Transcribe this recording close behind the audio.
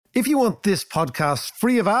If you want this podcast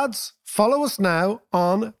free of ads, follow us now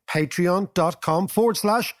on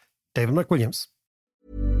patreon.com/David McWilliams.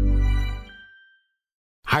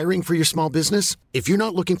 Hiring for your small business? If you're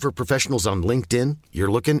not looking for professionals on LinkedIn,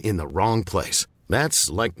 you're looking in the wrong place. That's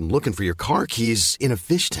like looking for your car keys in a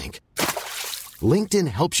fish tank. LinkedIn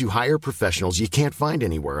helps you hire professionals you can't find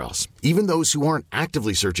anywhere else, even those who aren't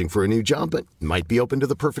actively searching for a new job but might be open to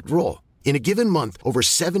the perfect role. In a given month, over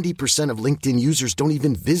 70% of LinkedIn users don't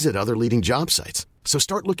even visit other leading job sites. So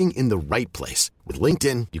start looking in the right place. With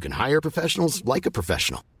LinkedIn, you can hire professionals like a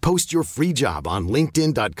professional. Post your free job on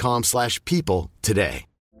linkedin.com/people today.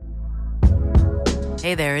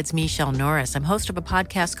 Hey there, it's Michelle Norris. I'm host of a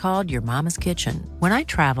podcast called Your Mama's Kitchen. When I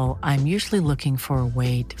travel, I'm usually looking for a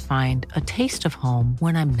way to find a taste of home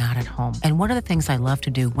when I'm not at home. And one of the things I love to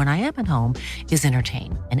do when I am at home is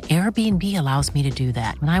entertain. And Airbnb allows me to do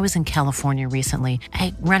that. When I was in California recently,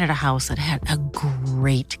 I rented a house that had a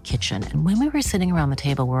great kitchen. And when we were sitting around the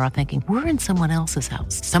table, we were all thinking, we're in someone else's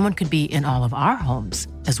house. Someone could be in all of our homes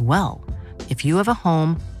as well. If you have a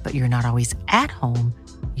home, but you're not always at home,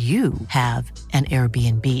 you have an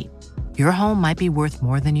Airbnb. Your home might be worth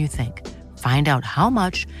more than you think. Find out how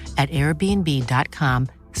much at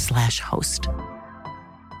airbnb.com/host.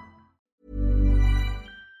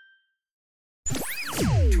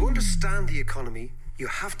 To understand the economy, you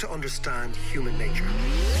have to understand human nature.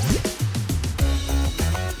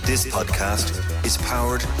 This podcast is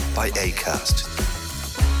powered by Acast.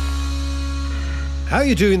 How are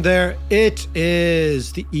you doing there? It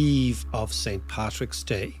is the eve of St. Patrick's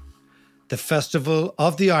Day, the festival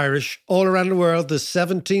of the Irish all around the world, the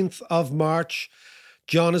 17th of March.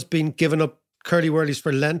 John has been giving up curly whirlies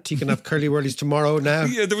for Lent. He can have curly whirlies tomorrow now.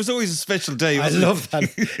 Yeah, there was always a special day. I love that.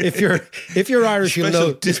 If you're Irish, you'll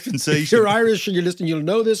know. Dispensation. If you're Irish and you're listening, you'll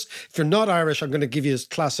know this. If you're not Irish, I'm going to give you this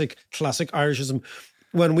classic Irishism.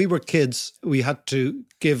 When we were kids, we had to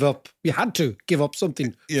give up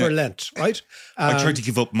something for Lent, right? I tried to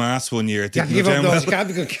give up Mass one year. You can't give up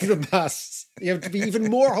Mass. You have to be even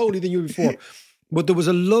more holy than you were before. But there was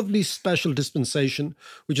a lovely special dispensation,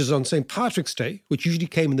 which is on St. Patrick's Day, which usually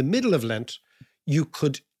came in the middle of Lent. You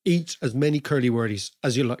could eat as many curly whirlies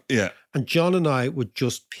as you like. Yeah. And John and I would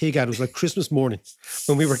just pig out. It was like Christmas morning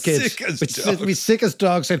when we were kids. We'd be sick as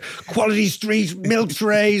dogs, saying, Quality Street, milk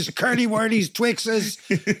trays, curly whirlies, Twixes,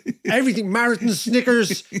 everything, Marathons,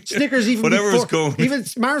 Snickers even whatever before, was going. Even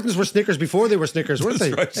Marathons were Snickers before they were Snickers, weren't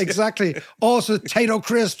they? Right, yeah. Exactly. Also, potato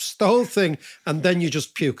crisps, the whole thing. And then you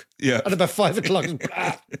just puke. Yeah. At about 5 o'clock.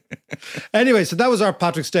 Anyway, so that was our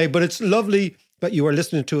Patrick's Day, but it's lovely that you are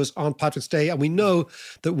listening to us on Patrick's Day. And we know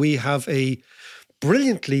that we have a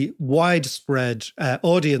brilliantly widespread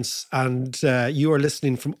audience, and you are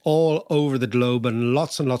listening from all over the globe, and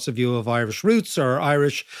lots of you have Irish roots or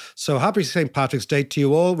Irish. So happy St. Patrick's Day to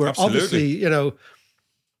you all. We're obviously, John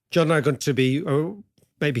and I are going to be, or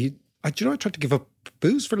maybe, I tried to give up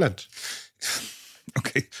booze for Lent.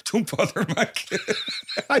 Okay, don't bother, Mac.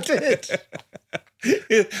 I did.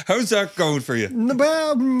 How's that going for you?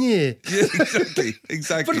 Well, yeah. Yeah,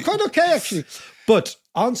 exactly. But quite okay, actually. But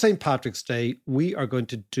on St. Patrick's Day, we are going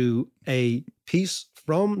to do a piece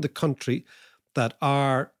from the country that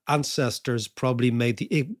our ancestors probably made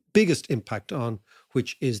the biggest impact on,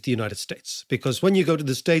 which is the United States. Because when you go to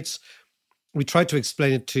the States, we try to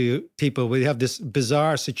explain it to people. We have this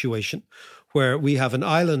bizarre situation where we have an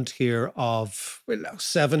island here of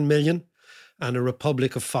 7 million and a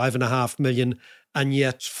republic of 5.5 million. And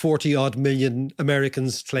yet 40 odd million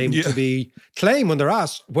Americans claim when they're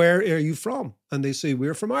asked, where are you from? And they say,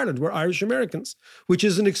 we're from Ireland, we're Irish Americans, which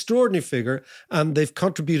is an extraordinary figure. And they've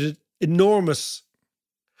contributed enormous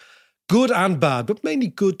good and bad, but mainly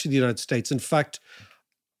good to the United States. In fact,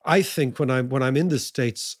 I think when I'm in the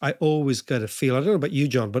States, I always get a feel, I don't know about you,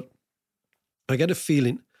 John, but I get a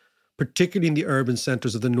feeling, particularly in the urban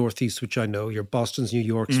centers of the Northeast, which I know, your Bostons, New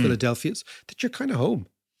Yorks, Philadelphia's, that you're kind of home.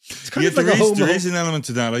 It's kind of like there is an element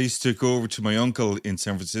to that. I used to go over to my uncle in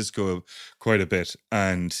San Francisco quite a bit,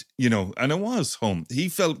 and I was home. He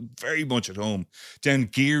felt very much at home down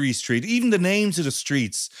Geary Street, even the names of the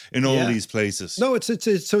streets in all these places. No,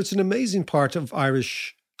 it's an amazing part of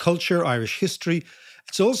Irish culture, Irish history.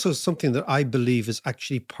 It's also something that I believe is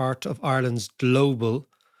actually part of Ireland's global.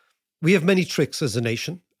 We have many tricks as a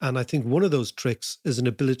nation, and I think one of those tricks is an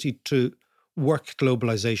ability to work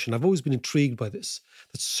globalization. I've always been intrigued by this,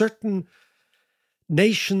 that certain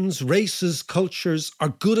nations, races, cultures are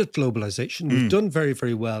good at globalization. We've done very,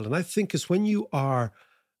 very well. And I think it's when you are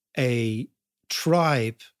a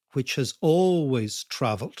tribe which has always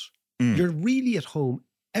traveled, you're really at home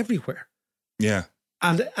everywhere. Yeah.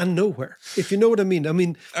 And nowhere, if you know what I mean. I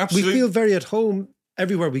mean, absolutely. We feel very at home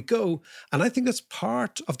everywhere we go. And I think that's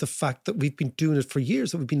part of the fact that we've been doing it for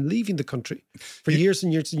years, that we've been leaving the country for years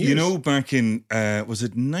and years and years. You know, back in, was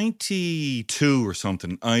it 92 or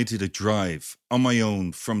something, I did a drive on my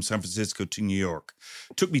own from San Francisco to New York.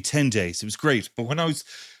 It took me 10 days. It was great. But when I was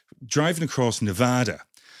driving across Nevada,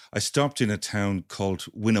 I stopped in a town called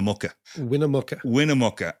Winnemucca.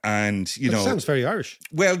 Winnemucca. And, you know... sounds very Irish.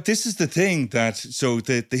 Well, this is the thing that... So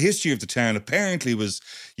the history of the town apparently was,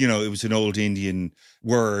 you know, it was an old Indian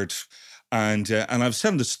word. And I was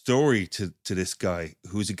telling the story to this guy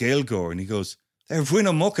who's a Gaeilgeoir, and he goes, they're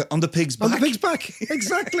Winnemucca on the pig's back. On the pig's back,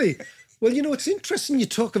 exactly. Well, you know, it's interesting you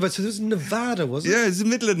talk about, so this was Nevada, wasn't it? Yeah, it's the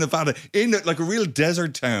middle of Nevada, in like a real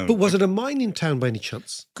desert town. But was it a mining town by any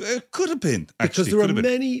chance? It could have been, actually. Because there are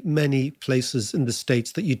many, many places in the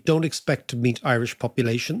States that you don't expect to meet Irish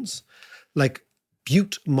populations. Like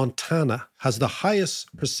Butte, Montana has the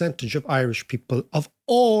highest percentage of Irish people of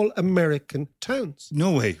all American towns.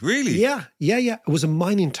 No way, really? Yeah. It was a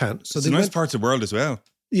mining town. So it's nice parts of the world as well.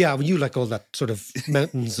 Yeah, well, you like all that sort of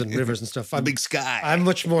mountains and rivers and stuff. The big sky. I'm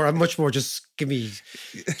much more just give me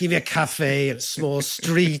a cafe and a small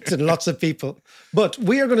street and lots of people. But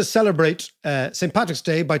we are going to celebrate St. Patrick's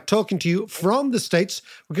Day by talking to you from the States.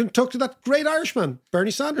 We're going to talk to that great Irishman,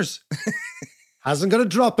 Bernie Sanders. Hasn't got a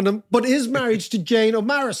drop in him, but is married to Jane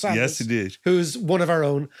O'Mara Sanders. Yes, he did. Who's one of our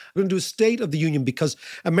own. We're going to do a State of the Union because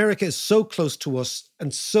America is so close to us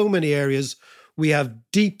in so many areas. We have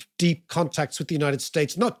deep, deep contacts with the United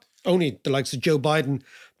States, not only the likes of Joe Biden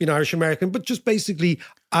being Irish-American, but just basically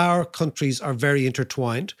our countries are very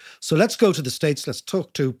intertwined. So let's go to the States, let's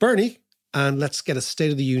talk to Bernie, and let's get a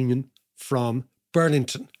State of the Union from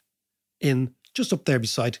Burlington in just up there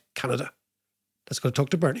beside Canada. Let's go talk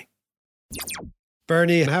to Bernie.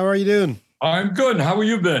 Bernie, how are you doing? I'm good. How have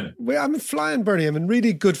you been? Well, I'm flying, Bernie. I'm in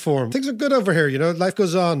really good form. Things are good over here, you know, life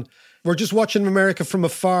goes on. We're just watching America from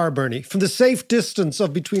afar, Bernie, from the safe distance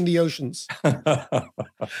of between the oceans. Now,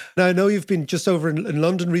 I know you've been just over in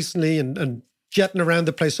London recently and jetting around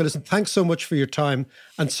the place. So listen, thanks so much for your time.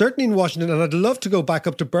 And certainly in Washington, and I'd love to go back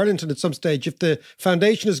up to Burlington at some stage. If the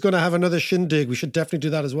foundation is going to have another shindig, we should definitely do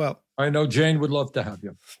that as well. I know Jane would love to have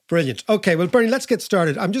you. Brilliant. Okay, well, Bernie, let's get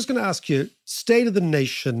started. I'm just going to ask you, state of the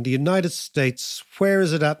nation, the United States, where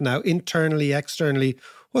is it at now, internally, externally?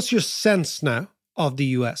 What's your sense now of the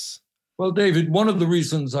US? Well, David, one of the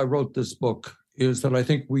reasons I wrote this book is that I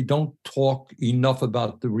think we don't talk enough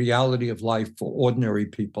about the reality of life for ordinary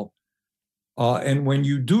people. And when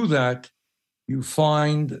you do that, you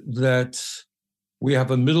find that we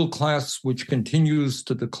have a middle class which continues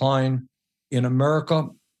to decline. In America,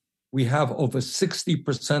 we have over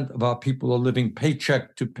 60% of our people are living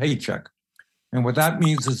paycheck to paycheck. And what that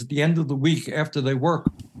means is at the end of the week, after they work,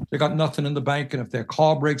 they got nothing in the bank. And if their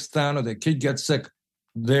car breaks down or their kid gets sick,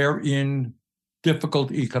 they're in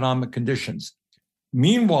difficult economic conditions.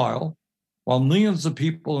 Meanwhile, while millions of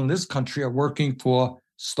people in this country are working for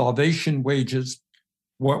starvation wages,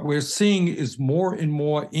 what we're seeing is more and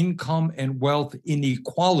more income and wealth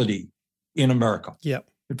inequality in America. Yep.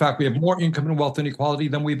 In fact, we have more income and wealth inequality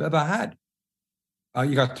than we've ever had.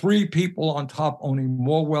 You got 3 people on top owning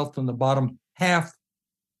more wealth than the bottom half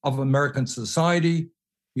of American society.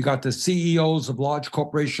 You got the CEOs of large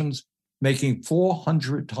corporations making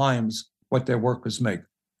 400 times what their workers make.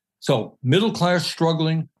 So middle class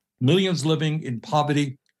struggling, millions living in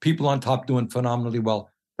poverty, people on top doing phenomenally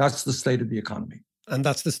well. That's the state of the economy. And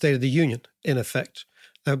that's the State of the Union, in effect.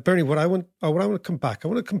 Now, Bernie, what I want to come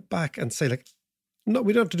back and say, like, no,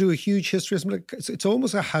 we don't have to do a huge history. It's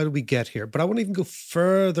almost a how do we get here? But I want to even go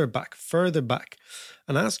further back,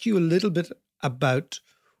 and ask you a little bit about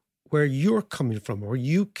where you're coming from, where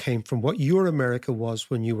you came from, what your America was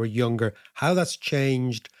when you were younger, how that's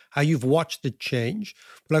changed, how you've watched it change.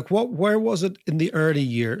 Like, where was it in the early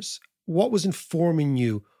years? What was informing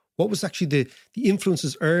you? What was actually the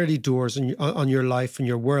influences early doors on your life and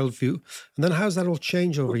your worldview? And then how's that all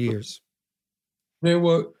changed over years?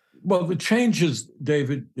 The changes,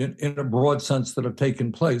 David, in a broad sense that have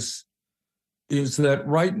taken place is that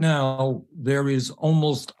right now there is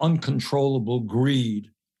almost uncontrollable greed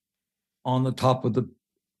on the top of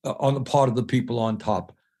on the part of the people on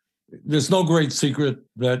top. There's no great secret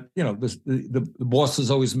that, you know, the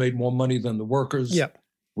bosses always made more money than the workers. Yeah.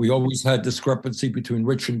 We always had discrepancy between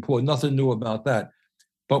rich and poor. Nothing new about that.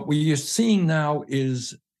 But what you're seeing now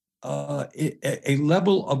is a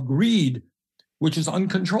level of greed which is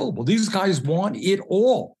uncontrollable. These guys want it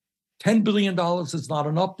all. $10 billion is not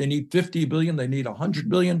enough. They need $50 billion. They need $100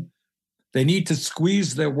 billion. They need to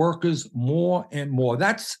squeeze their workers more and more.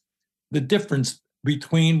 That's the difference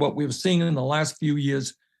between what we've seen in the last few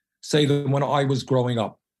years, say, than when I was growing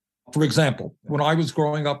up. For example, when I was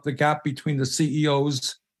growing up, the gap between the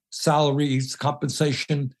CEO's salaries,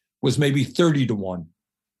 compensation was maybe 30 to 1,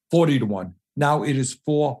 40 to 1. Now it is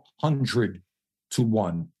 400 to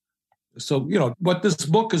 1. So, what this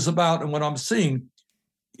book is about and what I'm seeing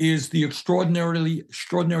is the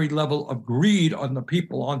extraordinary level of greed on the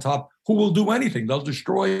people on top who will do anything. They'll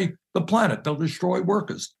destroy the planet. They'll destroy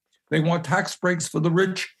workers. They want tax breaks for the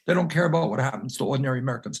rich. They don't care about what happens to ordinary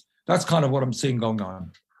Americans. That's kind of what I'm seeing going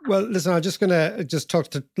on. Well, listen, I'm just going to talk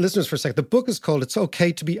to listeners for a second. The book is called It's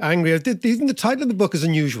Okay to be Angry. Even the title of the book is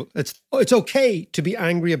unusual. It's okay to be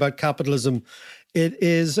angry about capitalism. It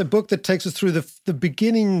is a book that takes us through the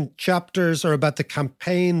beginning chapters are about the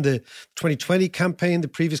campaign, the 2020 campaign, the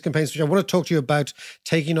previous campaigns, which I want to talk to you about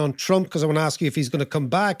taking on Trump, because I want to ask you if he's going to come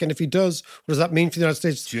back. And if he does, what does that mean for the United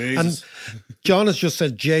States? Jesus. And John has just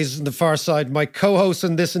said, Jesus on the far side, my co-host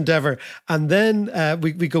in this endeavor. And then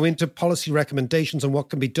we go into policy recommendations and what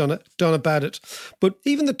can be done about it. But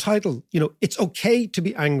even the title, it's okay to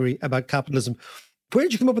be angry about capitalism. Where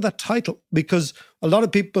did you come up with that title? Because a lot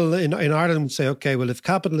of people in Ireland would say, okay, well, if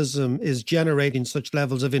capitalism is generating such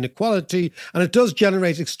levels of inequality, and it does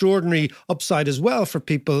generate extraordinary upside as well for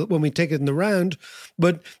people when we take it in the round,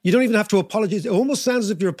 but you don't even have to apologize. It almost sounds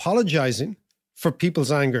as if you're apologizing for people's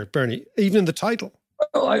anger, Bernie, even in the title.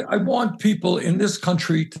 Well, I want people in this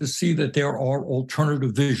country to see that there are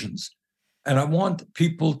alternative visions, and I want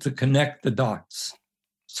people to connect the dots.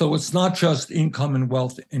 So it's not just income and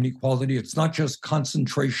wealth inequality. It's not just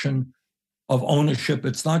concentration of ownership.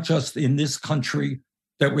 It's not just in this country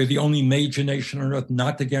that we're the only major nation on earth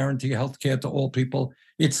not to guarantee health care to all people.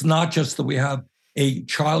 It's not just that we have a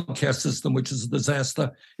child care system, which is a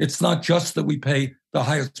disaster. It's not just that we pay the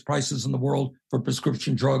highest prices in the world for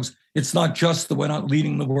prescription drugs. It's not just that we're not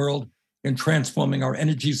leading the world in transforming our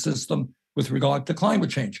energy system with regard to climate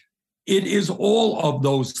change. It is all of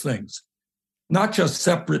those things. Not just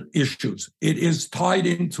separate issues. It is tied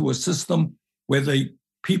into a system where the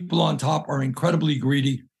people on top are incredibly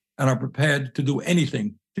greedy and are prepared to do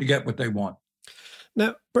anything to get what they want.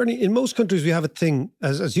 Now, Bernie, in most countries, we have a thing,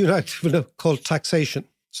 as you know, called taxation.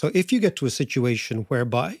 So if you get to a situation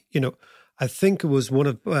whereby, I think it was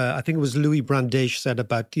Louis Brandeis said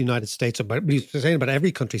about the United States, he's saying about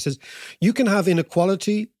every country, he says, you can have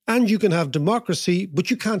inequality and you can have democracy, but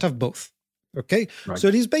you can't have both. Okay, right.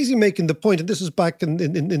 So he's basically making the point, and this is back in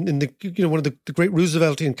the one of the great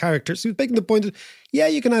Rooseveltian characters. He was making the point that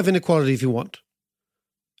you can have inequality if you want,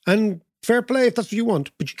 and fair play if that's what you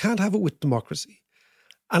want, but you can't have it with democracy.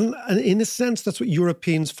 And in a sense, that's what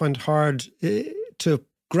Europeans find hard to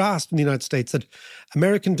grasp in the United States, that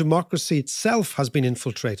American democracy itself has been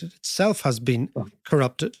infiltrated, itself has been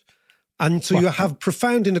corrupted, and so you have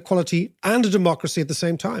profound inequality and a democracy at the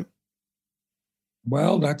same time.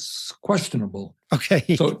 Well, that's questionable.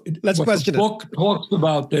 Okay, so let's question it. What the book talks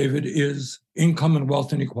about, David, is income and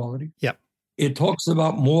wealth inequality. Yeah. It talks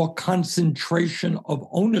about more concentration of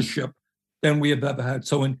ownership than we have ever had.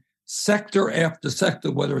 So in sector after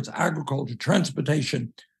sector, whether it's agriculture,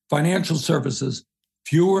 transportation, financial services,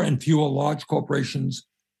 fewer and fewer large corporations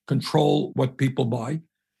control what people buy.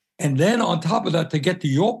 And then on top of that, to get to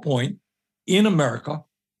your point, in America,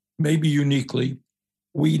 maybe uniquely,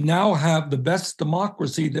 we now have the best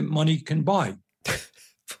democracy that money can buy.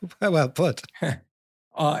 Well put.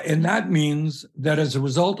 And that means that as a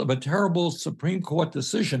result of a terrible Supreme Court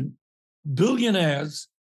decision, billionaires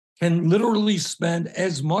can literally spend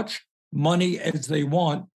as much money as they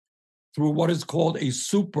want through what is called a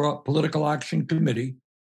super political action committee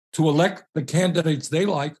to elect the candidates they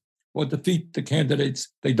like or defeat the candidates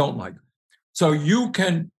they don't like. So you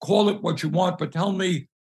can call it what you want, but tell me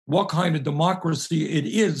what kind of democracy it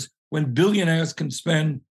is when billionaires can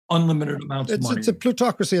spend unlimited amounts of money. It's a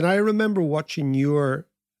plutocracy. And I remember watching your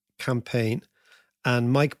campaign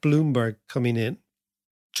and Mike Bloomberg coming in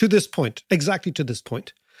to this point, exactly to this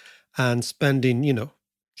point, and spending,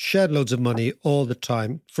 shed loads of money all the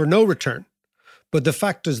time for no return. But the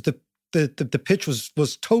fact is the pitch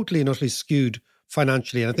was totally and utterly skewed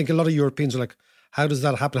financially. And I think a lot of Europeans are like, how does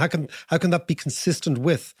that happen? How can that be consistent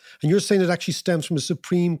with? And you're saying it actually stems from a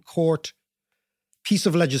Supreme Court piece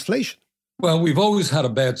of legislation. Well, we've always had a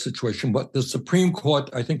bad situation, but the Supreme Court,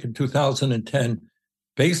 I think in 2010,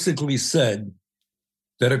 basically said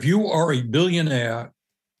that if you are a billionaire,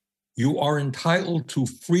 you are entitled to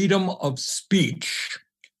freedom of speech.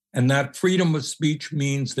 And that freedom of speech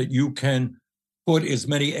means that you can put as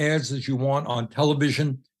many ads as you want on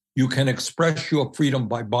television. You can express your freedom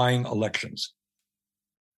by buying elections.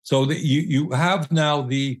 So that you have now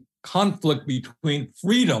the conflict between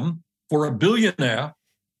freedom for a billionaire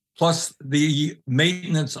plus the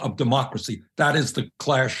maintenance of democracy. That is the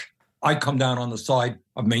clash I come down on the side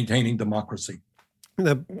of maintaining democracy.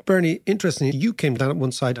 Now, Bernie, interestingly, you came down at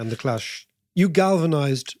one side on the clash. You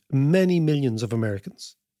galvanized many millions of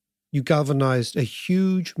Americans. You galvanized a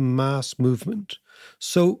huge mass movement.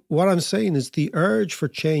 So what I'm saying is the urge for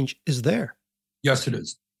change is there. Yes, it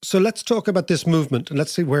is. So let's talk about this movement and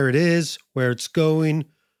let's see where it is, where it's going,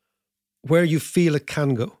 where you feel it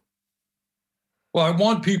can go. Well, I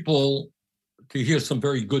want people to hear some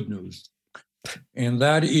very good news. And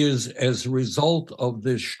that is as a result of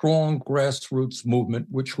this strong grassroots movement,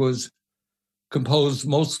 which was composed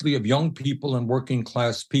mostly of young people and working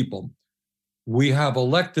class people. We have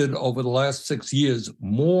elected over the last 6 years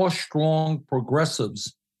more strong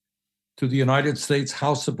progressives to the United States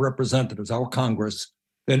House of Representatives, our Congress,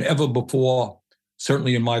 than ever before,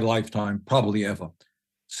 certainly in my lifetime, probably ever.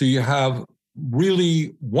 So you have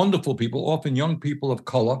really wonderful people, often young people of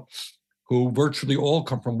color, who virtually all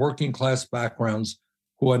come from working class backgrounds,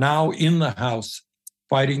 who are now in the House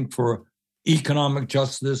fighting for economic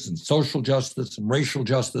justice and social justice and racial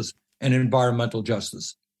justice and environmental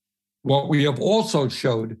justice. What we have also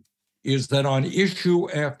showed is that on issue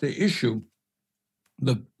after issue,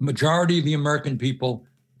 the majority of the American people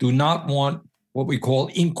do not want what we call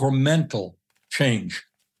incremental change.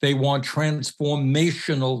 They want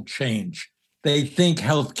transformational change. They think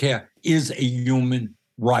healthcare is a human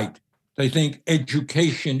right. They think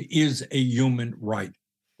education is a human right.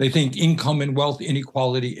 They think income and wealth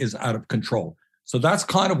inequality is out of control. So that's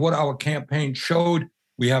kind of what our campaign showed.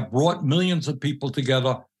 We have brought millions of people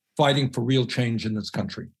together fighting for real change in this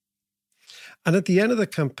country. And at the end of the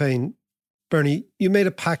campaign, Bernie, you made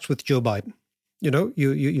a pact with Joe Biden. You know,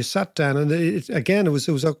 you sat down, and it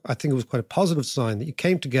was I think it was quite a positive sign that you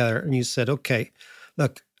came together and you said, okay,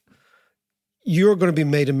 look, you're going to be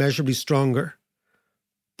made immeasurably stronger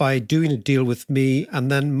by doing a deal with me, and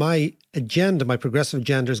then my agenda, my progressive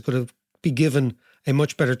agenda, is going to be given a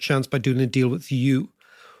much better chance by doing a deal with you.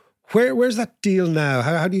 Where's that deal now?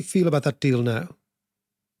 How do you feel about that deal now?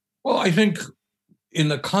 Well, I think in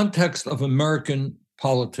the context of American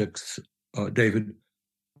politics, David,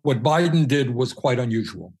 what Biden did was quite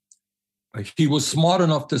unusual. He was smart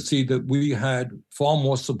enough to see that we had far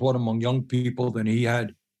more support among young people than he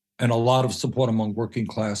had, and a lot of support among working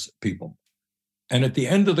class people. And at the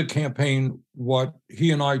end of the campaign, what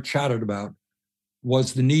he and I chatted about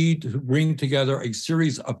was the need to bring together a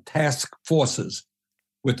series of task forces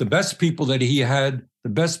with the best people that he had, the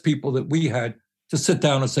best people that we had, to sit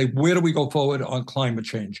down and say, where do we go forward on climate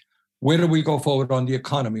change? Where do we go forward on the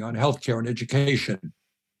economy, on healthcare and education,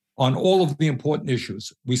 on all of the important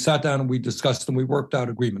issues? We sat down and we discussed and we worked out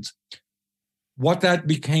agreements. What that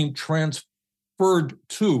became transferred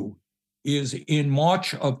to is in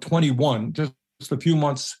March of 21, just a few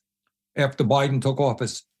months after Biden took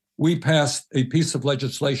office, we passed a piece of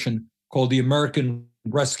legislation called the American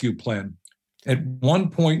Rescue Plan. At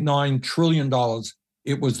 $1.9 trillion,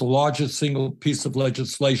 it was the largest single piece of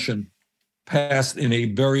legislation passed in a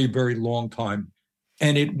very, very long time.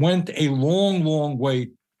 And it went a long, long way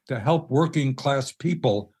to help working class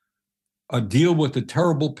people deal with the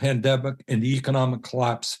terrible pandemic and the economic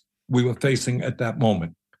collapse we were facing at that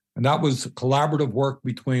moment. And that was collaborative work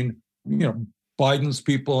between, Biden's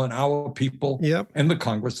people and our people and the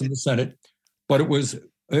Congress and the Senate. But it was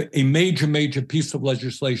a major, major piece of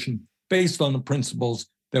legislation based on the principles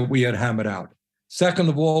that we had hammered out. Second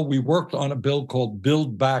of all, we worked on a bill called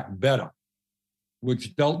Build Back Better,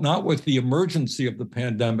 which dealt not with the emergency of the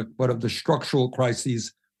pandemic, but of the structural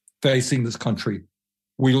crises facing this country.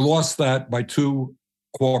 We lost that by 2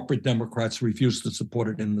 corporate Democrats who refused to support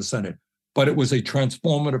it in the Senate. But it was a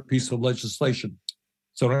transformative piece of legislation.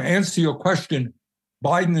 So to answer your question,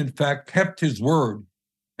 Biden, in fact, kept his word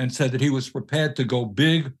and said that he was prepared to go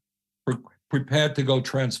big, prepared to go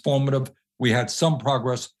transformative. We had some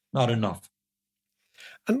progress, not enough.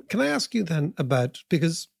 And can I ask you then about,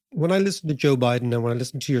 because when I listen to Joe Biden and when I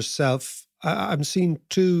listen to yourself, I'm seeing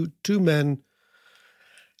two men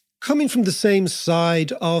coming from the same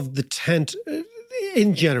side of the tent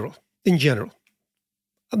in general.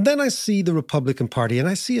 And then I see the Republican Party and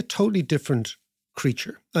I see a totally different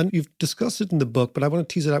creature. And you've discussed it in the book, but I want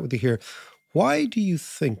to tease it out with you here. Why do you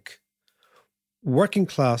think working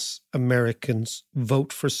class Americans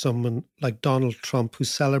vote for someone like Donald Trump, who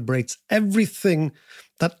celebrates everything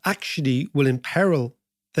that actually will imperil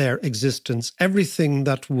their existence, everything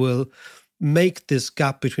that will make this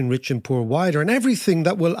gap between rich and poor wider, and everything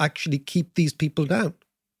that will actually keep these people down?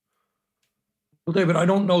 Well, David, I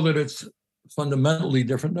don't know that it's fundamentally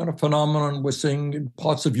different than a phenomenon we're seeing in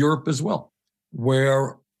parts of Europe as well,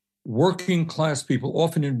 where working class people,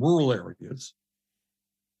 often in rural areas,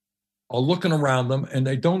 are looking around them and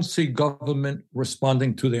they don't see government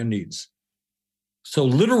responding to their needs. So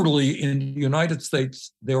literally in the United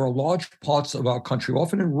States, there are large parts of our country,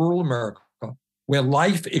 often in rural America, where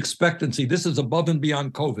life expectancy, this is above and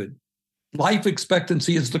beyond COVID, life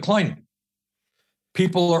expectancy is declining.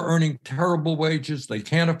 People are earning terrible wages. They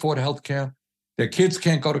can't afford health care. Their kids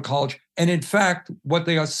can't go to college. And in fact, what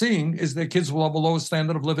they are seeing is their kids will have a lower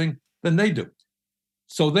standard of living than they do.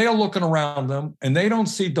 So they are looking around them and they don't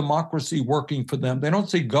see democracy working for them. They don't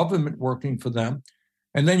see government working for them.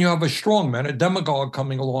 And then you have a strongman, a demagogue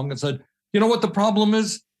coming along and said, you know what the problem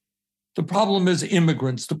is? The problem is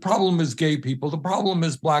immigrants. The problem is gay people. The problem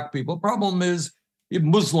is Black people. The problem is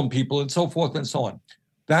Muslim people and so forth and so on.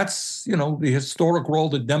 That's, the historic role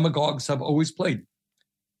that demagogues have always played.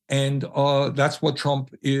 And that's what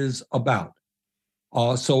Trump is about.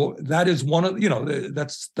 So that is one of,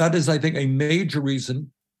 that is, I think, a major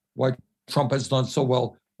reason why Trump has done so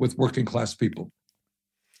well with working class people.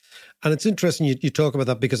 And it's interesting you talk about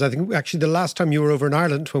that, because I think actually the last time you were over in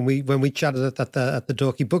Ireland, when we chatted at the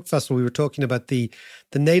Dalkey Book Festival, we were talking about the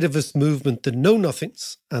nativist movement, the Know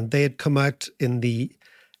Nothings, and they had come out in the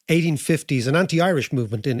 1850s, an anti-Irish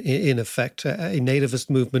movement in effect, a nativist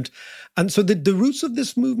movement. And so the roots of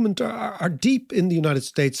this movement are deep in the United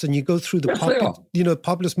States, and you go through the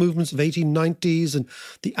populist movements of 1890s and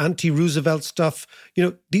the anti-Roosevelt stuff.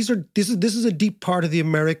 This is a deep part of the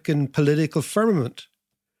American political firmament.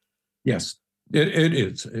 Yes, it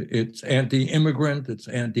is. It's anti-immigrant, it's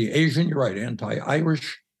anti-Asian, you're right,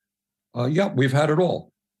 anti-Irish. We've had it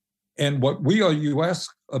all. And what you ask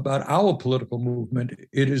about our political movement,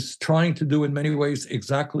 it is trying to do in many ways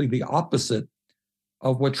exactly the opposite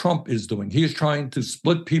of what Trump is doing. He is trying to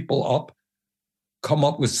split people up, come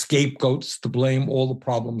up with scapegoats to blame all the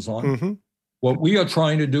problems on. Mm-hmm. What we are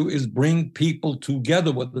trying to do is bring people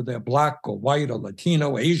together, whether they're Black or white or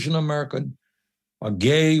Latino, Asian American, or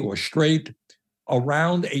gay or straight,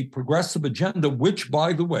 around a progressive agenda, which,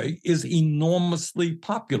 by the way, is enormously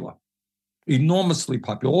popular. Enormously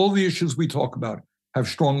popular. All the issues we talk about have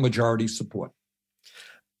strong majority support.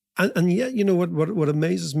 And yet, what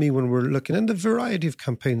amazes me when we're looking at the variety of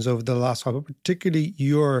campaigns over the last while, but particularly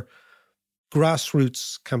your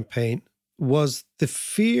grassroots campaign, was the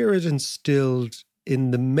fear it instilled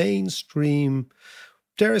in the mainstream,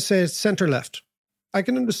 dare I say, centre-left. I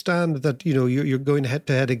can understand that, you're going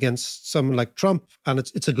head-to-head against someone like Trump, and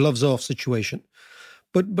it's a gloves-off situation.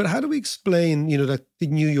 But how do we explain, that the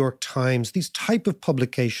New York Times, these type of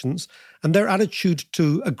publications, and their attitude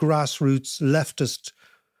to a grassroots leftist,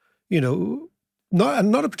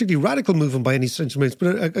 not a particularly radical movement by any sense of means,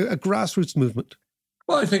 but a grassroots movement?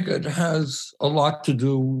 Well, I think it has a lot to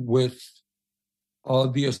do with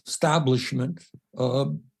the establishment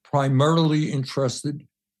primarily interested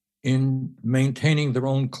in maintaining their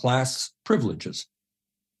own class privileges.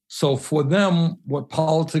 So for them, what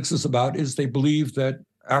politics is about is they believe that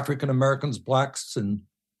African Americans, Blacks, and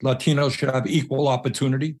Latinos should have equal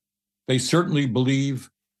opportunity. They certainly believe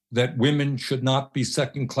that women should not be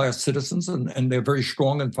second-class citizens, and they're very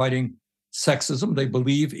strong in fighting sexism. They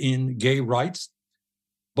believe in gay rights.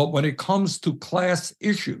 But when it comes to class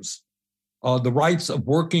issues, the rights of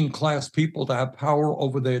working class people to have power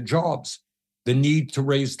over their jobs, the need to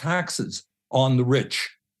raise taxes on the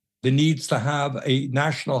rich, the needs to have a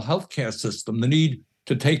national healthcare system, the need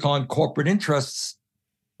to take on corporate interests,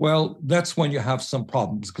 well, that's when you have some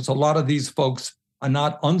problems, because a lot of these folks are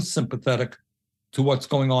not unsympathetic to what's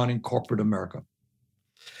going on in corporate America.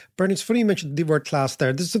 Bernie, it's funny you mentioned the word class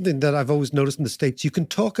there. This is something that I've always noticed in the States. You can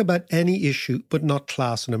talk about any issue, but not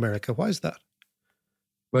class in America. Why is that?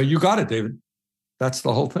 Well, you got it, David. That's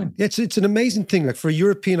the whole thing. It's an amazing thing. Like for a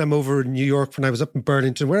European, I'm over in New York when I was up in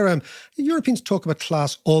Burlington, where I am. Europeans talk about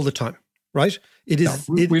class all the time, right? It is.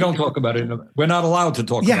 No, we don't talk about it. We're not allowed to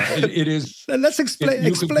talk about it. It is. Let's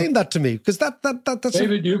explain that to me, because that's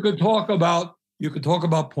David. You could talk about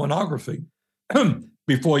pornography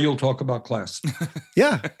before you'll talk about class.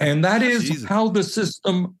 Yeah, and that is how the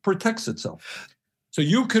system protects itself. So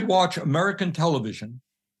you could watch American television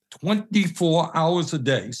 24 hours a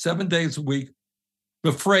day, 7 days a week.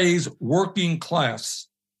 The phrase working class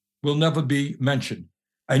will never be mentioned.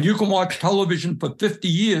 And you can watch television for 50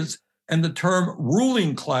 years and the term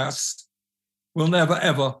ruling class will never,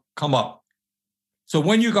 ever come up. So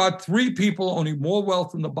when you got 3 people owning more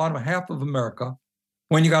wealth than the bottom half of America,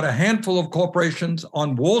 when you got a handful of corporations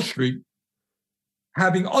on Wall Street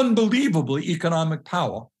having unbelievably economic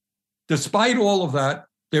power, despite all of that,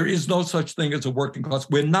 there is no such thing as a working class.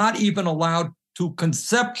 We're not even allowed to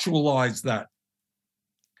conceptualize that.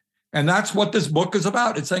 And that's what this book is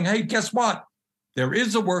about. It's saying, hey, guess what? There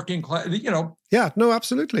is a working class, Yeah, no,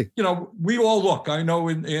 absolutely. We all look. I know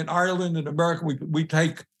in Ireland and America, we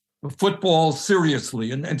take football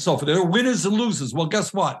seriously and so forth. There are winners and losers. Well,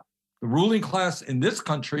 guess what? The ruling class in this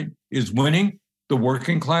country is winning. The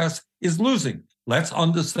working class is losing. Let's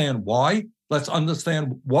understand why. Let's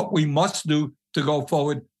understand what we must do to go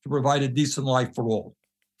forward to provide a decent life for all.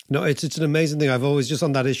 No, it's an amazing thing. I've always, just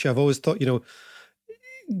on that issue, I've always thought,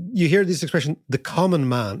 you hear this expression, the common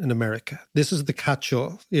man in America. This is the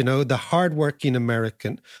catch-all, the hardworking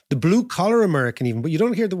American, the blue-collar American even, but you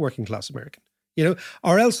don't hear the working class American,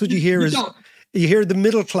 or else what you hear is... You hear the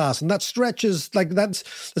middle class, and that stretches like that's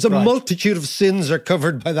a multitude of sins are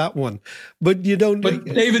covered by that one. But you don't. But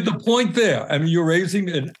David, the point there, you're raising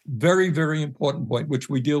a very, very important point, which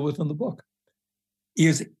we deal with in the book,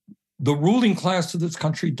 is the ruling class of this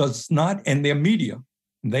country does not, and their media,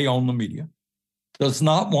 they own the media, does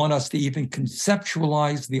not want us to even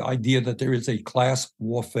conceptualize the idea that there is a class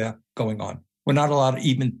warfare going on. We're not allowed to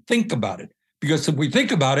even think about it, because if we think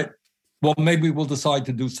about it, well, maybe we'll decide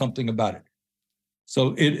to do something about it.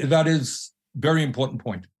 So that is a very important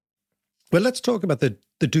point. Well, let's talk about the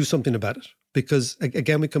do something about it, because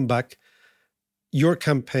again, we come back. Your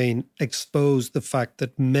campaign exposed the fact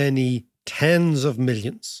that many tens of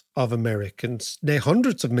millions of Americans,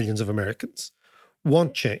 hundreds of millions of Americans,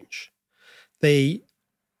 want change. They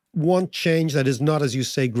want change that is not, as you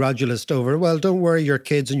say, gradualist over, well, don't worry, your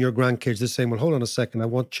kids and your grandkids. They're saying, well, hold on a second, I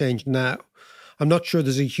want change now. I'm not sure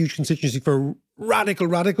there's a huge constituency for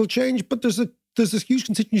radical change, but there's this huge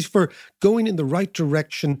constituency for going in the right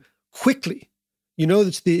direction quickly.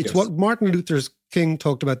 It's what Martin Luther King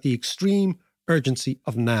talked about, the extreme urgency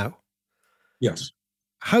of now. Yes.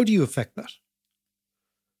 How do you affect that?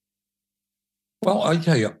 Well, I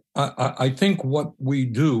tell you, I think what we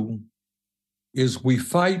do is we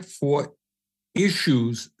fight for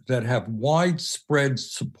issues that have widespread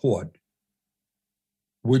support,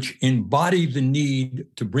 which embody the need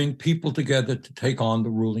to bring people together to take on the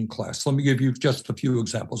ruling class. Let me give you just a few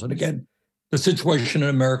examples. And again, the situation in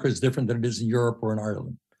America is different than it is in Europe or in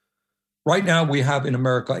Ireland. Right now, we have in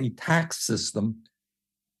America a tax system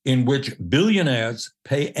in which billionaires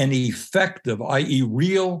pay an effective, i.e.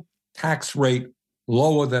 real tax rate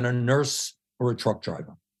lower than a nurse or a truck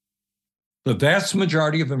driver. The vast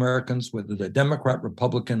majority of Americans, whether they're Democrat,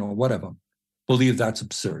 Republican, or whatever, believe that's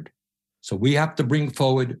absurd. So we have to bring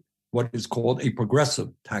forward what is called a progressive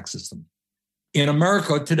tax system. In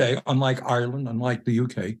America today, unlike Ireland, unlike the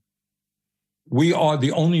UK, we are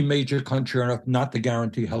the only major country on earth not to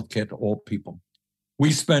guarantee healthcare to all people.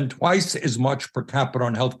 We spend twice as much per capita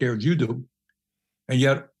on healthcare as you do, and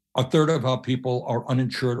yet a third of our people are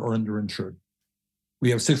uninsured or underinsured. We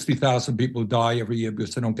have 60,000 people who die every year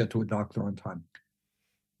because they don't get to a doctor on time.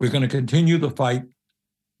 We're going to continue the fight,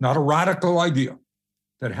 not a radical idea,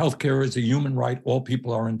 that healthcare is a human right, all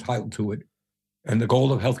people are entitled to it. And the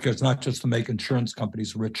goal of healthcare is not just to make insurance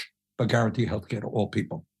companies rich, but guarantee healthcare to all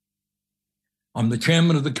people. I'm the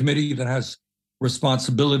chairman of the committee that has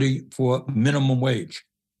responsibility for minimum wage.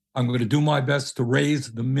 I'm going to do my best to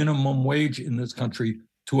raise the minimum wage in this country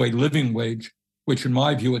to a living wage, which in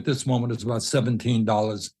my view at this moment is about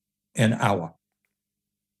 $17 an hour.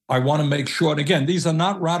 I want to make sure, and again, these are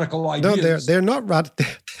not radical ideas. No, they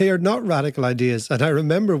are not radical ideas. And I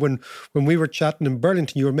remember when we were chatting in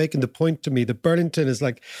Burlington, you were making the point to me that Burlington is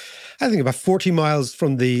like, I think about 40 miles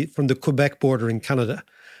from the Quebec border in Canada.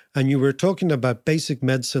 And you were talking about basic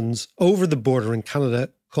medicines over the border in Canada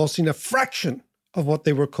costing a fraction of what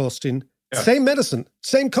they were costing. Yeah. Same medicine,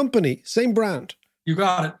 same company, same brand. You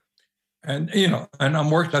got it. And, and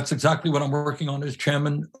that's exactly what I'm working on as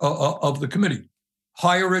chairman of the committee.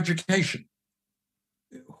 Higher education.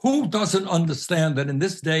 Who doesn't understand that in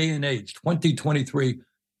this day and age, 2023,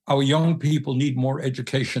 our young people need more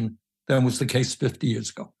education than was the case 50 years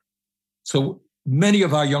ago? So many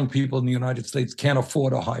of our young people in the United States can't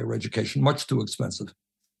afford a higher education, much too expensive.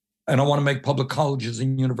 And I want to make public colleges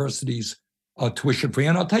and universities tuition free.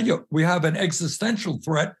 And I'll tell you, we have an existential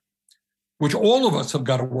threat, which all of us have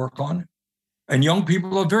got to work on. And young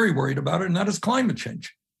people are very worried about it, and that is climate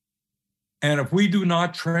change. And if we do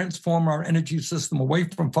not transform our energy system away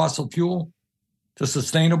from fossil fuel to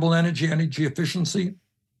sustainable energy efficiency,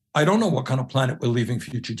 I don't know what kind of planet we're leaving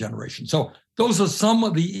future generations. So those are some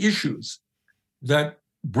of the issues that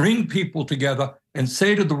bring people together and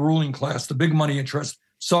say to the ruling class, the big money interest,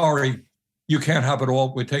 sorry, you can't have it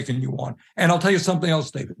all. We're taking you on. And I'll tell you something else,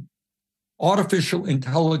 David. Artificial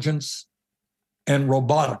intelligence and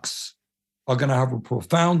robotics are going to have a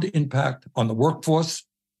profound impact on the workforce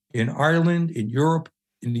in Ireland, in Europe,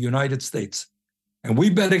 in the United States. And we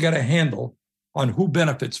better get a handle on who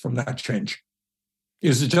benefits from that change.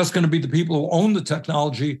 Is it just going to be the people who own the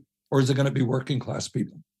technology, or is it going to be working class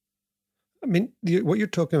people? I mean, what you're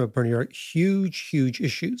talking about, Bernie, are huge, huge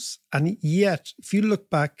issues. And yet, if you look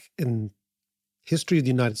back in history of the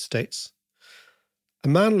United States, a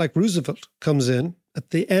man like Roosevelt comes in at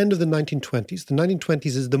the end of the 1920s. The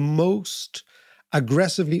 1920s is the most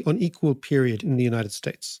aggressively unequal period in the United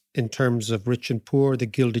States in terms of rich and poor, the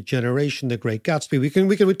Gilded Generation, the Great Gatsby.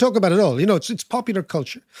 We talk about it all. You know, it's popular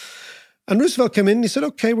culture. And Roosevelt came in and he said,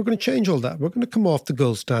 okay, we're going to change all that. We're going to come off the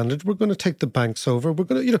gold standard. We're going to take the banks over. We're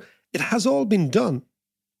going to, it has all been done.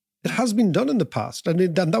 It has been done in the past.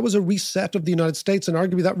 And that was a reset of the United States. And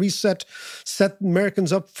arguably that reset set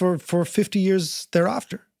Americans up for 50 years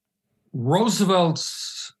thereafter.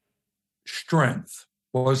 Roosevelt's strength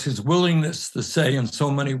was his willingness to say in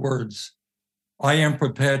so many words, I am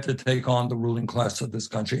prepared to take on the ruling class of this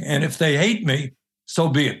country. And if they hate me, so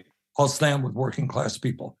be it. I'll stand with working class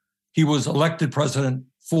people. He was elected president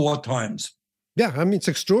 4 times. Yeah, I mean, it's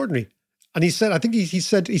extraordinary. And he said, I think he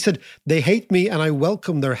said, they hate me and I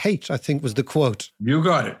welcome their hate, I think was the quote. You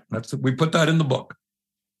got it. We put that in the book.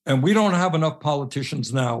 And we don't have enough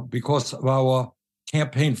politicians now because of our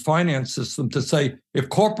campaign finance system to say, if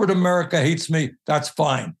corporate America hates me, that's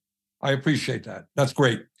fine. I appreciate that. That's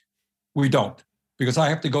great. We don't, because I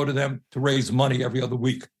have to go to them to raise money every other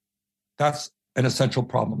week. That's an essential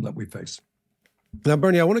problem that we face. Now,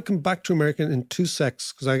 Bernie, I want to come back to America in 2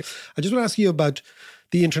 secs, because I just want to ask you about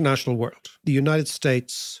the international world, the United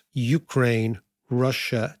States, Ukraine,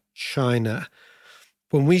 Russia, China.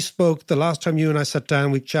 When we spoke the last time you and I sat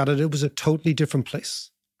down, we chatted, it was a totally different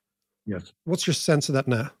place. Yes. What's your sense of that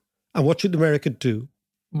now? And what should America do?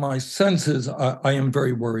 My sense is I am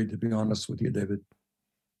very worried, to be honest with you, David.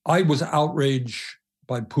 I was outraged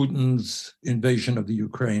by Putin's invasion of the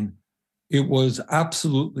Ukraine. It was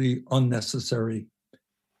absolutely unnecessary.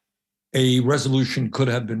 A resolution could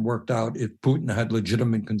have been worked out if Putin had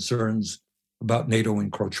legitimate concerns about NATO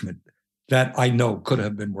encroachment. That I know could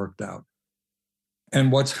have been worked out.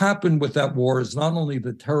 And what's happened with that war is not only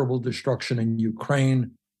the terrible destruction in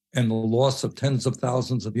Ukraine and the loss of tens of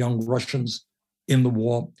thousands of young Russians in the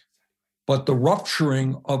war, but the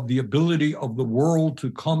rupturing of the ability of the world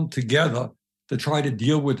to come together to try to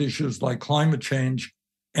deal with issues like climate change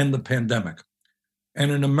and the pandemic.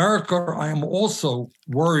 And in America, I am also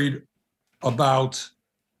worried about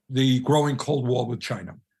the growing Cold War with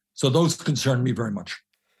China. So those concern me very much.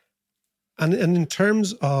 And in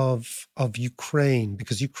terms of Ukraine,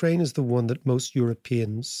 because Ukraine is the one that most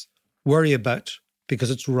Europeans worry about because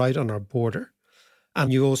it's right on our border.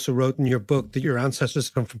 And you also wrote in your book that your ancestors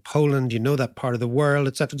come from Poland, you know that part of the world,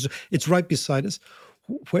 etc. It's right beside us.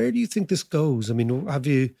 Where do you think this goes? I mean, have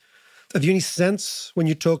you any sense when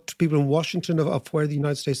you talk to people in Washington of where the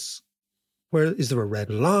United States, where is there a red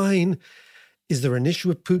line? Is there an issue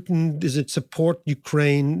with Putin? Does it support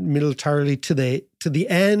Ukraine militarily to the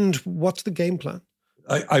end? What's the game plan?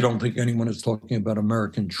 I don't think anyone is talking about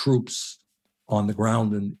American troops on the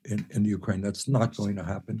ground in the Ukraine. That's not going to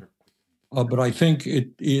happen. But I think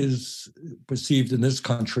it is perceived in this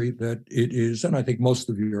country that it is, and I think most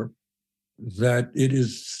of Europe, that it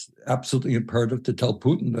is absolutely imperative to tell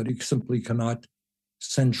Putin that he simply cannot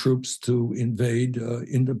send troops to invade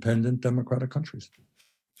independent democratic countries.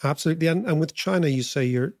 Absolutely. And with China, you say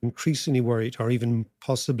you're increasingly worried or even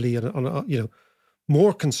possibly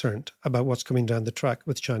more concerned about what's coming down the track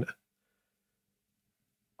with China.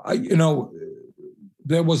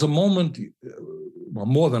 There was a moment, well,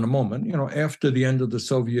 more than a moment, after the end of the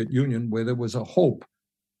Soviet Union, where there was a hope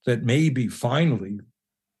that maybe finally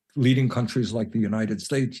leading countries like the United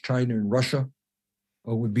States, China, and Russia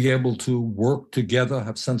would be able to work together,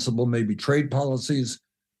 have sensible maybe trade policies,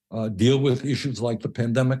 deal with issues like the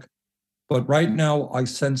pandemic. But right now, I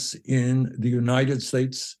sense in the United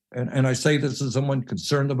States, and I say this as someone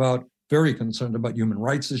very concerned about human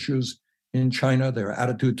rights issues in China, their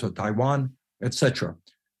attitude to Taiwan, etc.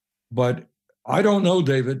 But I don't know,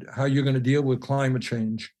 David, how you're going to deal with climate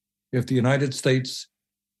change if the United States,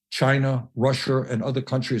 China, Russia, and other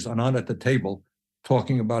countries are not at the table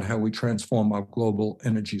talking about how we transform our global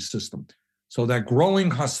energy system. So that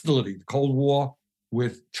growing hostility, the Cold War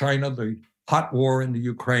with China, the hot war in the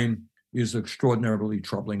Ukraine is extraordinarily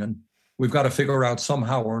troubling. And we've got to figure out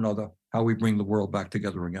somehow or another how we bring the world back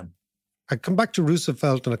together again. I come back to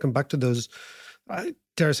Roosevelt and I come back to those, I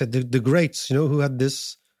dare say, the greats, who had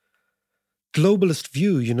this globalist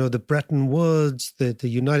view, the Bretton Woods, the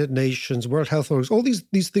United Nations, World Health Organization, all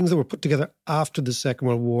these things that were put together after the Second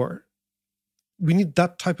World War. We need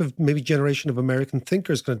that type of maybe generation of American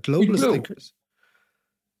thinkers, kind of globalist thinkers.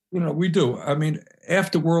 We do. I mean,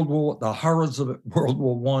 after the horrors of World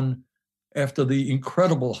War I, after the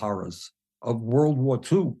incredible horrors of World War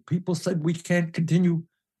II, people said we can't continue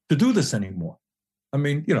to do this anymore. I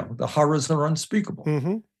mean, the horrors are unspeakable.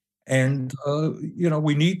 Mm-hmm. And,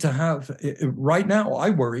 we need to have, right now,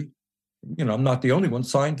 I worry, I'm not the only one.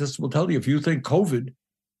 Scientists will tell you, if you think COVID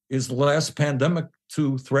is the last pandemic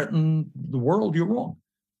to threaten the world, you're wrong.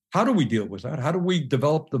 How do we deal with that? How do we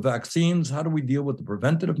develop the vaccines? How do we deal with the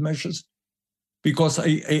preventative measures? Because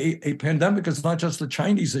a pandemic is not just a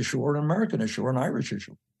Chinese issue or an American issue or an Irish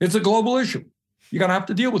issue. It's a global issue. You're going to have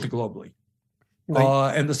to deal with it globally.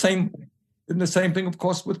 Right. And the same thing, of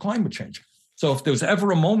course, with climate change. So if there's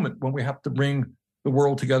ever a moment when we have to bring the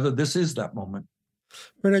world together, this is that moment.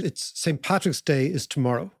 Bernard, it's St. Patrick's Day is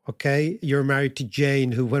tomorrow, okay? You're married to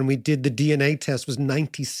Jane, who, when we did the DNA test, was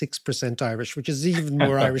 96% Irish, which is even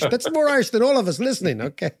more Irish. That's more Irish than all of us listening,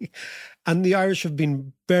 okay? And the Irish have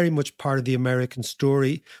been very much part of the American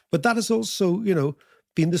story. But that has also,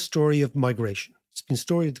 been the story of migration. It's been the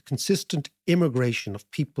story of the consistent immigration of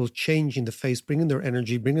people changing the face, bringing their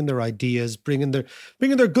energy, bringing their ideas, bringing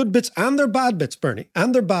their good bits and their bad bits, Bernie,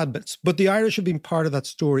 and their bad bits. But the Irish have been part of that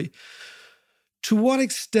story. To what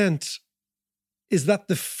extent is that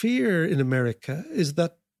the fear in America is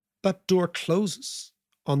that that door closes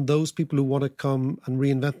on those people who want to come and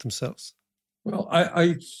reinvent themselves? Well,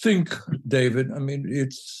 I think, David,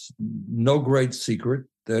 it's no great secret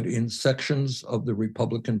that in sections of the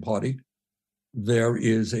Republican Party, there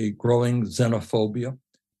is a growing xenophobia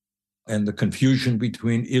and the confusion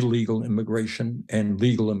between illegal immigration and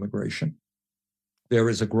legal immigration. There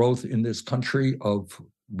is a growth in this country of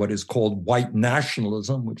what is called white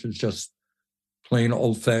nationalism, which is just plain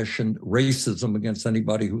old-fashioned racism against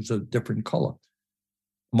anybody who's a different color.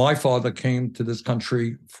 My father came to this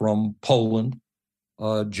country from Poland.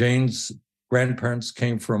 Jane's grandparents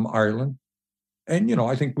came from Ireland. And,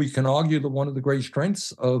 I think we can argue that one of the great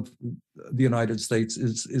strengths of the United States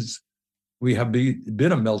is we have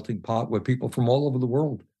been a melting pot where people from all over the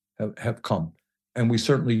world have come. And we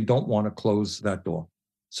certainly don't want to close that door,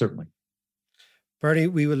 certainly. Bernie,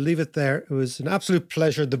 we will leave it there. It was an absolute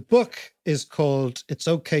pleasure. The book is called It's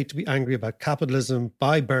Okay to be Angry About Capitalism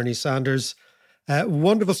by Bernie Sanders.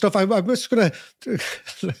 Wonderful stuff. I'm just going to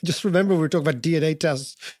just remember we were talking about DNA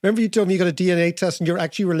tests. Remember you told me you got a DNA test and you're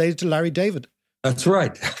actually related to Larry David. That's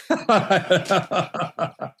right.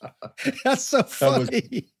 That's so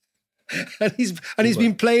funny. And he's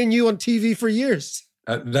been playing you on TV for years.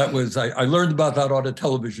 I learned about that on a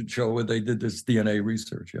television show where they did this DNA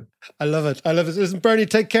research. Yeah. I love it. Listen, Bernie,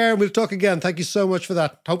 take care and we'll talk again. Thank you so much for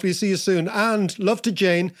that. Hopefully see you soon. And love to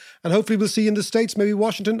Jane. And hopefully we'll see you in the States, maybe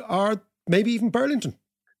Washington or maybe even Burlington.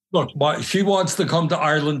 Look, she wants to come to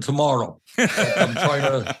Ireland tomorrow. I'm trying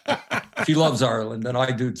to... She loves Ireland, and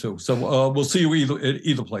I do too. So we'll see you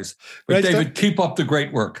either place. But great David, stuff. Keep up the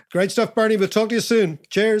great work. Great stuff, Bernie. We'll talk to you soon.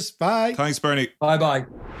 Cheers. Bye. Thanks, Bernie. Bye-bye.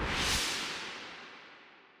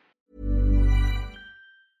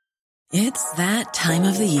 It's that time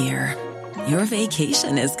of the year. Your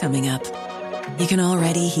vacation is coming up. You can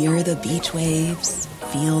already hear the beach waves,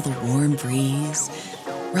 feel the warm breeze,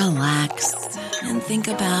 relax, and think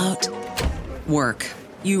about work.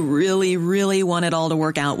 You really, really want it all to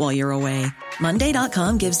work out while you're away.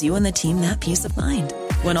 Monday.com gives you and the team that peace of mind.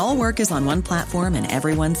 When all work is on one platform and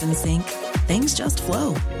everyone's in sync, things just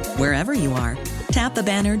flow. Wherever you are, tap the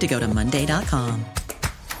banner to go to Monday.com.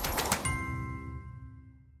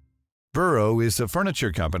 Burrow is a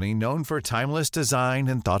furniture company known for timeless design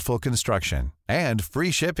and thoughtful construction and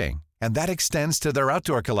free shipping, and that extends to their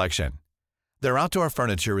outdoor collection. Their outdoor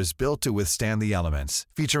furniture is built to withstand the elements,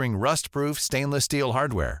 featuring rust-proof stainless steel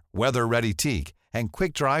hardware, weather-ready teak, and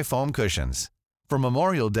quick-dry foam cushions. For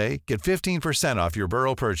Memorial Day, get 15% off your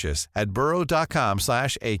Burrow purchase at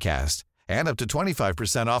burrow.com/ACAST and up to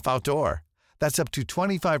 25% off outdoor. That's up to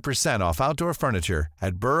 25% off outdoor furniture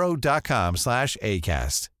at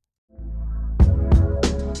burrow.com/ACAST.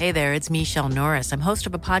 Hey there, it's Michelle Norris. I'm host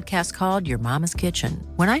of a podcast called Your Mama's Kitchen.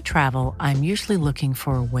 When I travel, I'm usually looking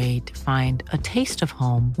for a way to find a taste of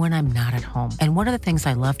home when I'm not at home. And one of the things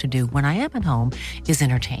I love to do when I am at home is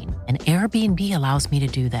entertain. And Airbnb allows me to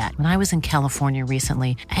do that. When I was in California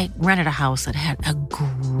recently, I rented a house that had a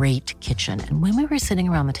great kitchen. And when we were sitting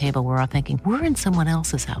around the table, we're all thinking, we're in someone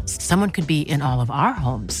else's house. Someone could be in all of our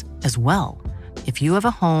homes as well. If you have a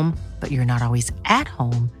home, but you're not always at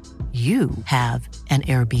home, you have an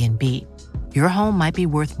Airbnb. Your home might be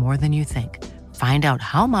worth more than you think. Find out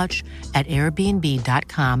how much at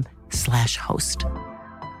airbnb.com/host.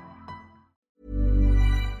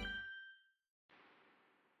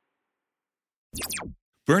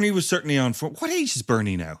 Bernie was certainly on for... What age is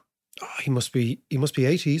Bernie now? Oh, he must be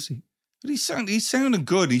 80, is he? But he's sounding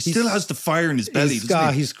good. He still has the fire in his belly,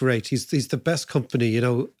 doesn't he? He's great. He's the best company. You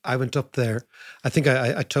know, I went up there. I think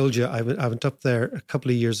I told you I went up there a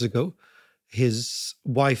couple of years ago. His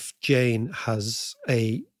wife, Jane, has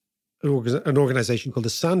an organization called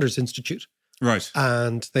the Sanders Institute. Right.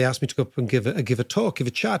 And they asked me to go up and give a talk, give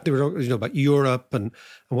a chat. They were, about Europe and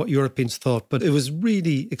what Europeans thought. But it was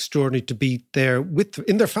really extraordinary to be there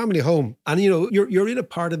in their family home. And, you're in a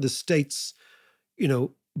part of the States,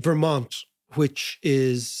 Vermont, which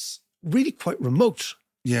is really quite remote.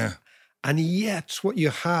 Yeah. And yet what you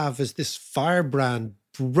have is this firebrand,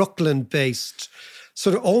 Brooklyn-based,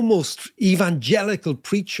 sort of almost evangelical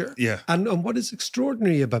preacher. Yeah. And what is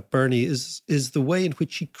extraordinary about Bernie is the way in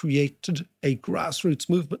which he created a grassroots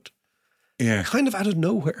movement. Yeah. Kind of out of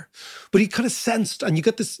nowhere. But he kind of sensed, and you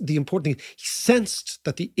got the important thing, he sensed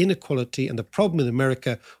that the inequality and the problem in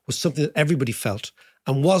America was something that everybody felt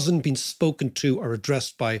and wasn't being spoken to or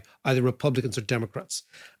addressed by either Republicans or Democrats.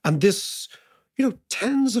 And this,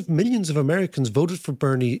 tens of millions of Americans voted for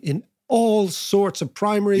Bernie in all sorts of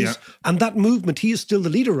primaries. Yeah. And that movement he is still the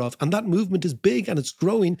leader of. And that movement is big and it's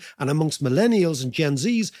growing. And amongst millennials and Gen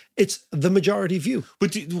Zs, it's the majority view.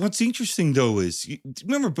 But what's interesting, though, is,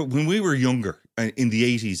 remember, when we were younger, in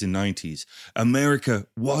the 80s and 90s, America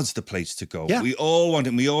was the place to go. Yeah. We all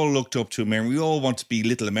looked up to America. We all want to be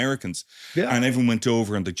little Americans. Yeah. And everyone went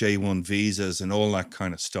over on the J1 visas and all that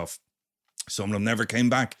kind of stuff. Some of them never came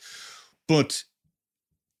back. But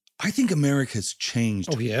I think America's changed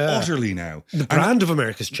utterly now. The brand of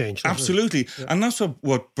America's changed. Absolutely. Yeah. And that's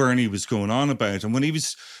what Bernie was going on about. And when he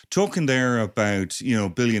was talking there about,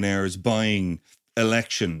 billionaires buying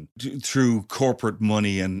election through corporate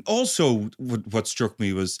money, and also what struck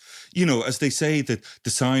me was, as they say that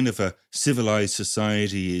the sign of a civilized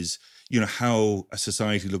society is, how a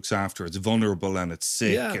society looks after its vulnerable and it's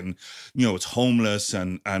sick and, it's homeless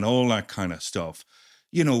and all that kind of stuff.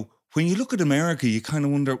 When you look at America, you kind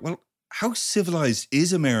of wonder, well, how civilized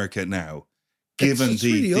is America now? Given it's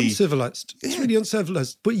really uncivilized. It's really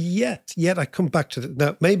uncivilized. But yet I come back to that.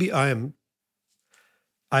 Now, maybe I've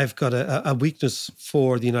got a weakness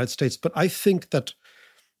for the United States, but I think that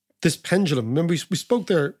this pendulum, remember we spoke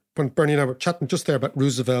there when Bernie and I were chatting just there about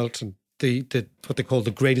Roosevelt and the what they call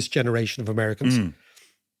the greatest generation of Americans. And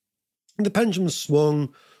the pendulum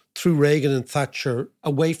swung through Reagan and Thatcher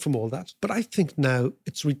away from all that. But I think now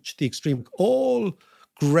it's reached the extreme. All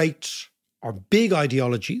great or big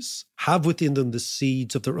ideologies have within them the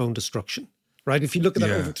seeds of their own destruction, right? If you look at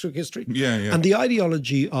that over through history. Yeah. And the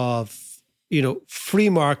ideology of, free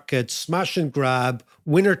market, smash and grab,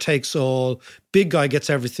 winner takes all, big guy gets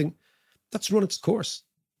everything, that's run its course.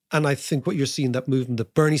 And I think what you're seeing, that movement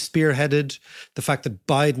that Bernie spearheaded, the fact that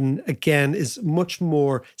Biden, again, is much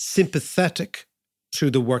more sympathetic to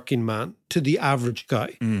the working man, to the average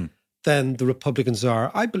guy, than the Republicans are.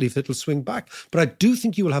 I believe it'll swing back. But I do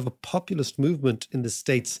think you will have a populist movement in the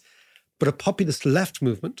States, but a populist left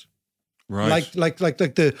movement. Right. Like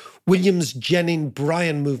the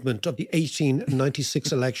Williams-Jennings-Bryan movement of the 1896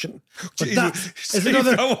 election. But Save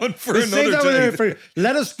that one for another day.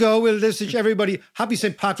 Let us go. We'll wish everybody happy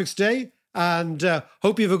St. Patrick's Day and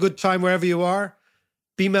hope you have a good time wherever you are.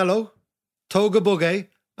 Be mellow, toga boogie,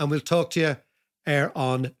 and we'll talk to you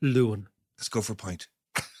on Luan. Let's go for a pint.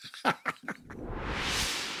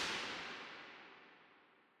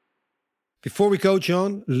 Before we go,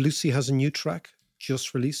 John, Lucy has a new track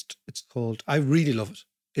just released. It's called, I really love it.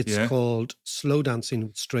 It's called Slow Dancing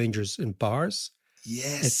with Strangers in Bars.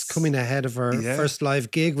 Yes. It's coming ahead of her first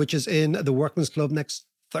live gig, which is in the Workman's Club next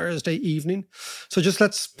Thursday evening. So just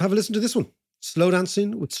let's have a listen to this one. Slow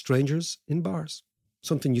Dancing with Strangers in Bars.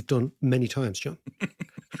 Something you've done many times, John.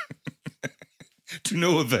 To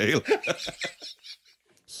no avail.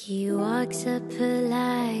 He walks up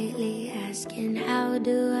politely, asking, how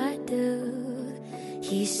do I do?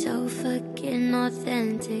 He's so fucking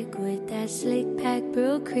authentic with that slick back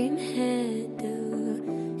bro cream hairdo.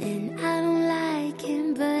 And I don't like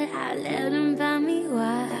him, but I let him buy me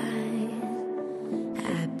wine.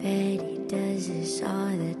 I bet he does this all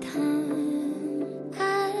the time.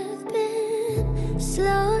 I've been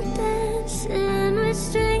slow dancing with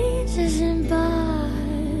strangers in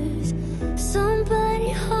bars. Somebody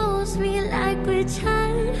holds me like we're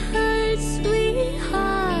childhood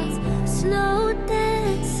sweethearts. Slow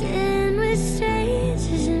dancing with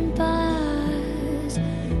strangers in bars.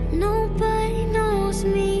 Nobody knows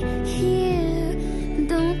me here.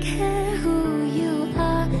 Don't care who you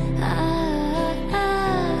are.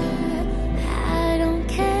 I don't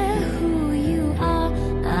care who you are.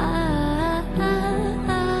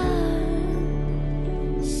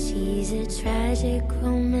 She's a tragic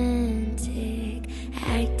romantic,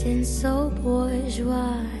 acting so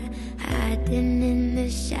bourgeois, hiding in the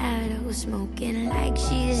shadows, smoking like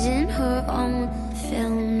she's in her own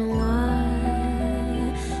film noir,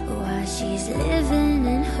 while she's living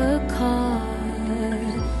in her car.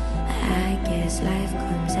 I guess life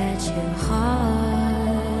comes at you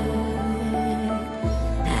hard.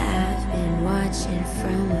 I've been watching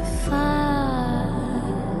from afar,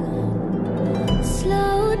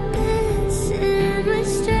 slow dancing with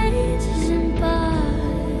strangers in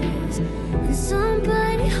bars, and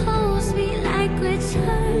somebody holds me like we're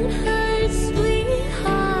childhood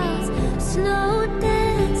sweethearts. Slow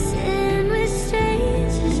dancing with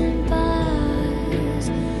strangers in bars,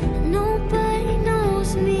 nobody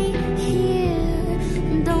knows me here,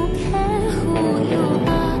 don't care who you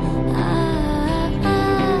are.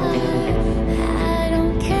 I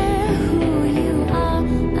don't care who you are.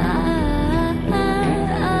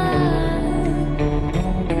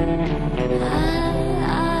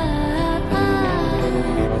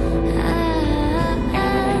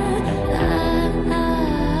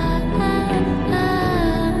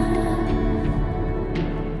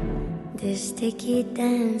 The sticky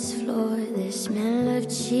dance floor, the smell of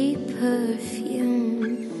cheap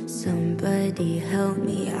perfume. Somebody help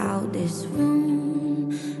me out this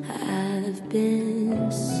room. I've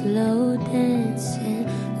been slow dancing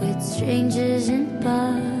with strangers in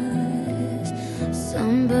bars.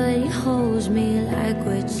 Somebody holds me like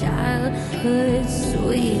we're childhood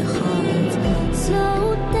sweethearts.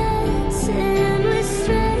 Slow dancing with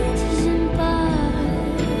strangers in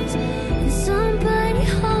bars, and somebody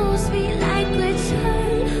holds me like we're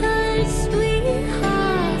childhood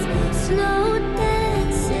sweethearts. Slow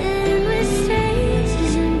dancing with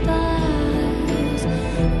strangers in bars,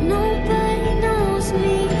 nobody knows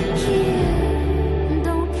me here,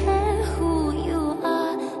 don't care who you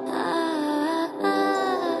are.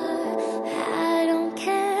 I don't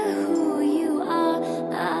care who you are.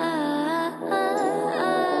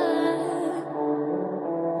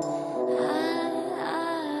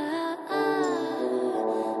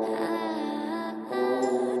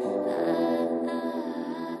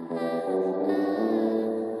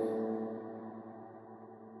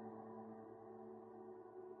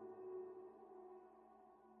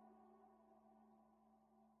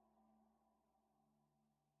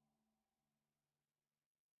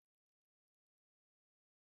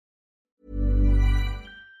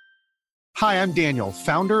 Hi, I'm Daniel,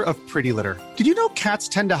 founder of Pretty Litter. Did you know cats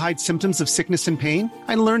tend to hide symptoms of sickness and pain?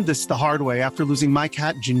 I learned this the hard way after losing my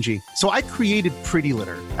cat, Gingy. So I created Pretty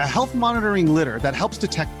Litter, a health monitoring litter that helps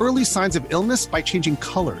detect early signs of illness by changing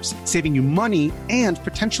colors, saving you money and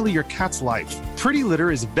potentially your cat's life. Pretty Litter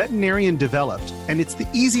is veterinarian developed, and it's the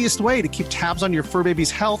easiest way to keep tabs on your fur baby's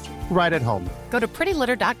health right at home. Go to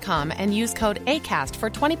prettylitter.com and use code ACAST for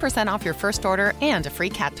 20% off your first order and a free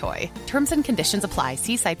cat toy. Terms and conditions apply.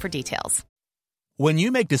 See site for details. When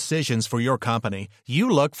you make decisions for your company, you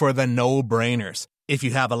look for the no-brainers. If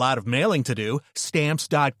you have a lot of mailing to do,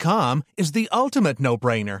 Stamps.com is the ultimate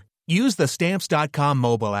no-brainer. Use the Stamps.com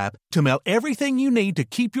mobile app to mail everything you need to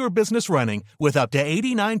keep your business running with up to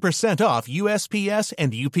 89% off USPS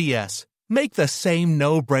and UPS. Make the same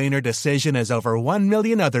no-brainer decision as over 1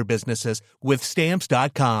 million other businesses with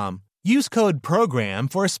Stamps.com. Use code PROGRAM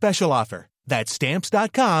for a special offer. That's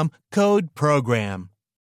Stamps.com, code PROGRAM.